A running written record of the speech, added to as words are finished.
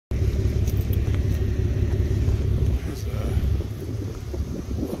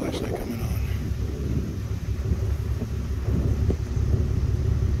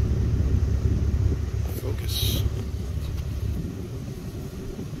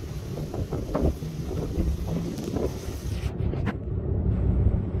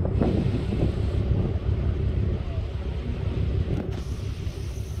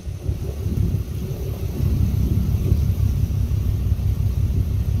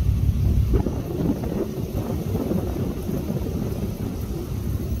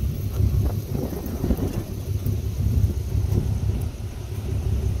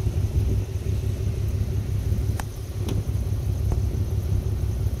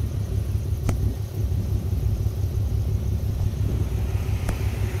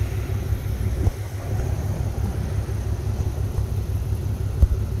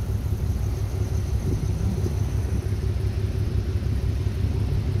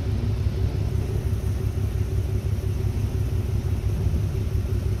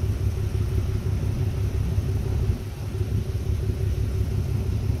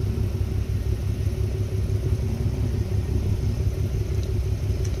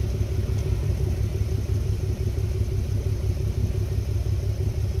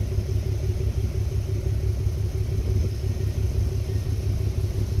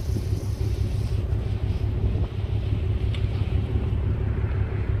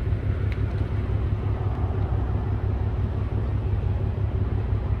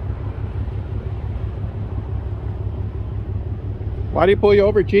Why do you pull you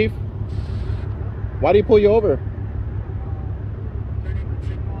over, Chief? Why do you pull you over?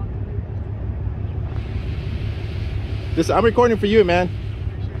 I'm recording for you, man.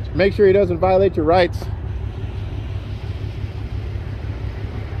 Make sure he doesn't violate your rights.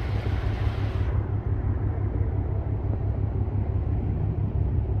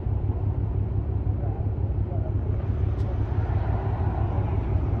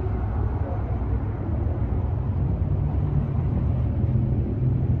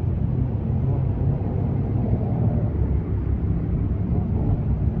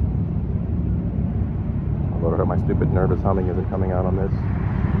 My stupid nervous humming isn't coming out on this,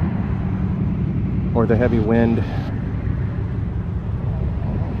 or the heavy wind.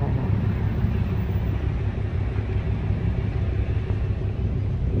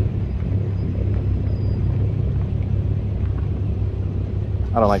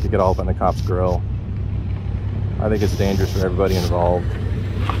 I don't like to get all up in the cop's grill. I think it's dangerous for everybody involved.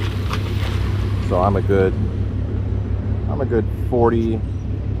 So I'm a good 40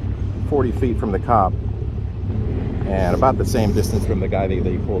 feet from the cop, and about the same distance from the guy that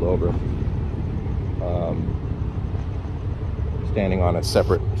he pulled over, standing on a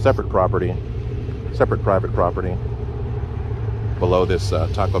separate property, separate private property below this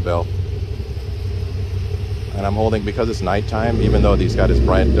Taco Bell. And I'm holding, because it's nighttime, even though he's got his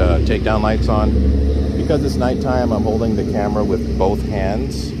bright takedown lights on, because it's nighttime, I'm holding the camera with both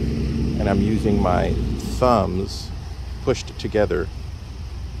hands, and I'm using my thumbs pushed together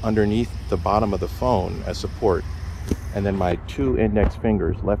underneath the bottom of the phone as support, and then my two index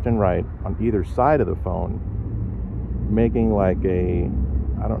fingers, left and right, on either side of the phone, making like a,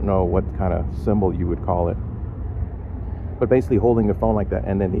 I don't know what kind of symbol you would call it, but basically holding the phone like that.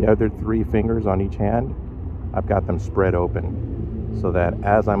 And then the other three fingers on each hand, I've got them spread open, so that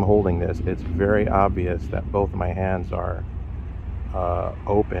as I'm holding this, it's very obvious that both my hands are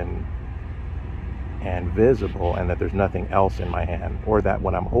open and visible, and that there's nothing else in my hand, or that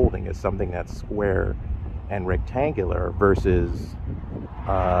what I'm holding is something that's square and rectangular versus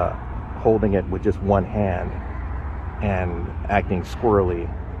holding it with just one hand and acting squirrely.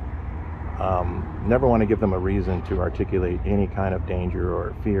 Never want to give them a reason to articulate any kind of danger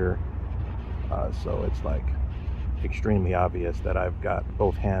or fear. So it's like extremely obvious that I've got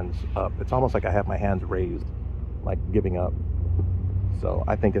both hands up. It's almost like I have my hands raised, like giving up. So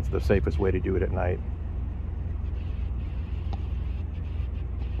I think it's the safest way to do it at night.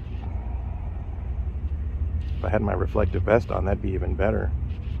 If I had my reflective vest on, that'd be even better.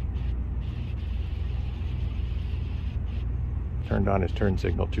 Turned on his turn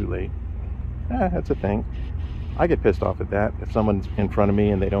signal too late. That's a thing. I get pissed off at that. If someone's in front of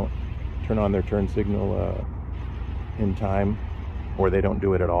me and they don't turn on their turn signal in time, or they don't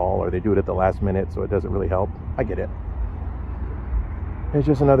do it at all, or they do it at the last minute so it doesn't really help, I get it. It's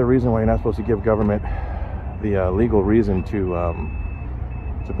just another reason why you're not supposed to give government the legal reason to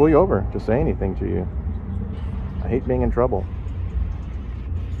pull you over, to say anything to you. I hate being in trouble.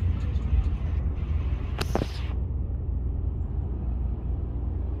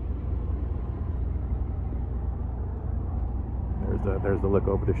 There's the look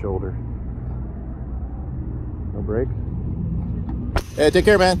over the shoulder. No brake. Hey, take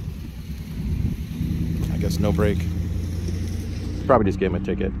care, man. I guess no brake. Probably just gave him a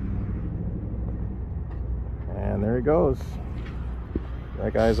ticket. And there he goes.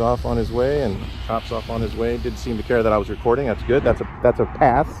 That guy's off on his way, and cop's off on his way. Didn't seem to care that I was recording. That's good. That's a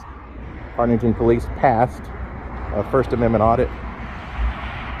pass. Arlington Police passed a First Amendment audit.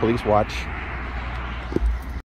 Police watch.